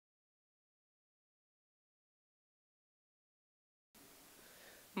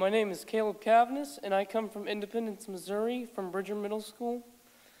My name is Caleb Caviness, and I come from Independence, Missouri, from Bridger Middle School,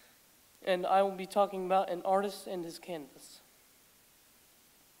 and I will be talking about an artist and his canvas.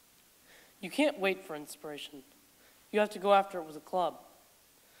 You can't wait for inspiration. You have to go after it with a club.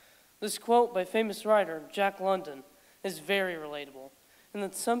 This quote by famous writer Jack London is very relatable, and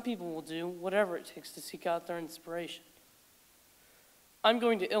that some people will do whatever it takes to seek out their inspiration. I'm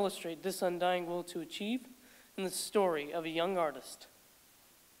going to illustrate this undying will to achieve in the story of a young artist.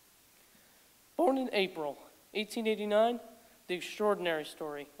 Born in April 1889, the extraordinary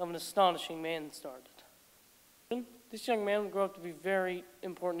story of an astonishing man started. This young man would grow up to be very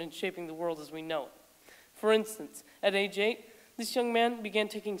important in shaping the world as we know it. For instance, at age 8, this young man began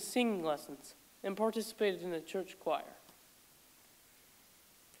taking singing lessons and participated in a church choir.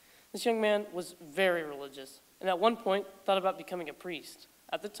 This young man was very religious, and at one point thought about becoming a priest,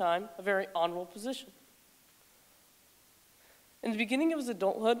 at the time a very honorable position. In the beginning of his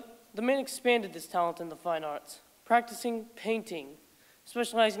adulthood, the man expanded his talent in the fine arts, practicing painting,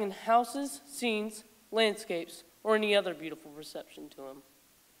 specializing in houses, scenes, landscapes, or any other beautiful reception to him.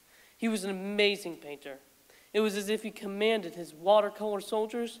 He was an amazing painter. It was as if he commanded his watercolor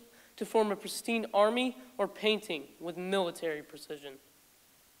soldiers to form a pristine army or painting with military precision.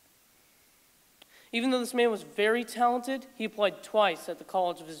 Even though this man was very talented, he applied twice at the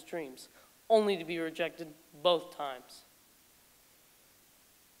college of his dreams, only to be rejected both times.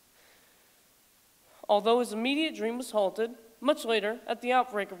 Although his immediate dream was halted, much later, at the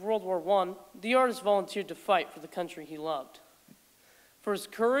outbreak of World War I, the artist volunteered to fight for the country he loved. For his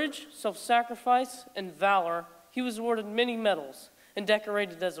courage, self-sacrifice, and valor, he was awarded many medals and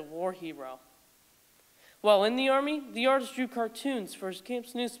decorated as a war hero. While in the Army, the artist drew cartoons for his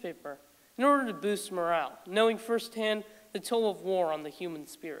camp's newspaper in order to boost morale, knowing firsthand the toll of war on the human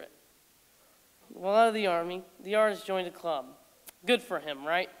spirit. While out of the Army, the artist joined a club. Good for him,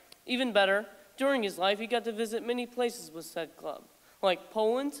 right? Even better, during his life, he got to visit many places with said club, like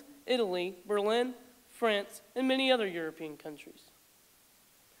Poland, Italy, Berlin, France, and many other European countries.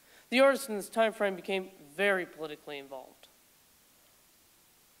 The artist in this time frame became very politically involved.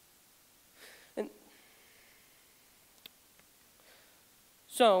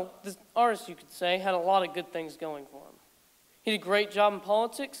 So, this artist, you could say, had a lot of good things going for him. He did a great job in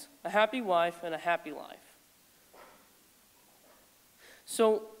politics, a happy wife, and a happy life.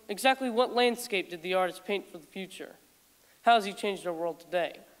 So, exactly what landscape did the artist paint for the future? How has he changed our world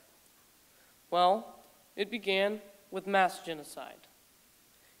today? Well, it began with mass genocide.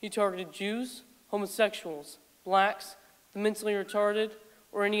 He targeted Jews, homosexuals, blacks, the mentally retarded,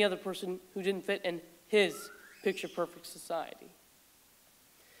 or any other person who didn't fit in his picture-perfect society.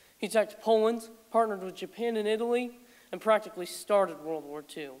 He attacked Poland, partnered with Japan and Italy, and practically started World War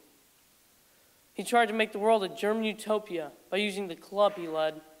II. He tried to make the world a German utopia by using the club he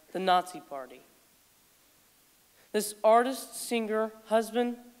led, the Nazi Party. This artist, singer,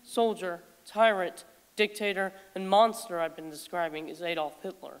 husband, soldier, tyrant, dictator, and monster I've been describing is Adolf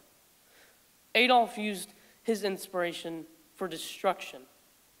Hitler. Adolf used his inspiration for destruction.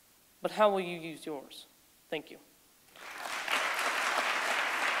 But how will you use yours? Thank you.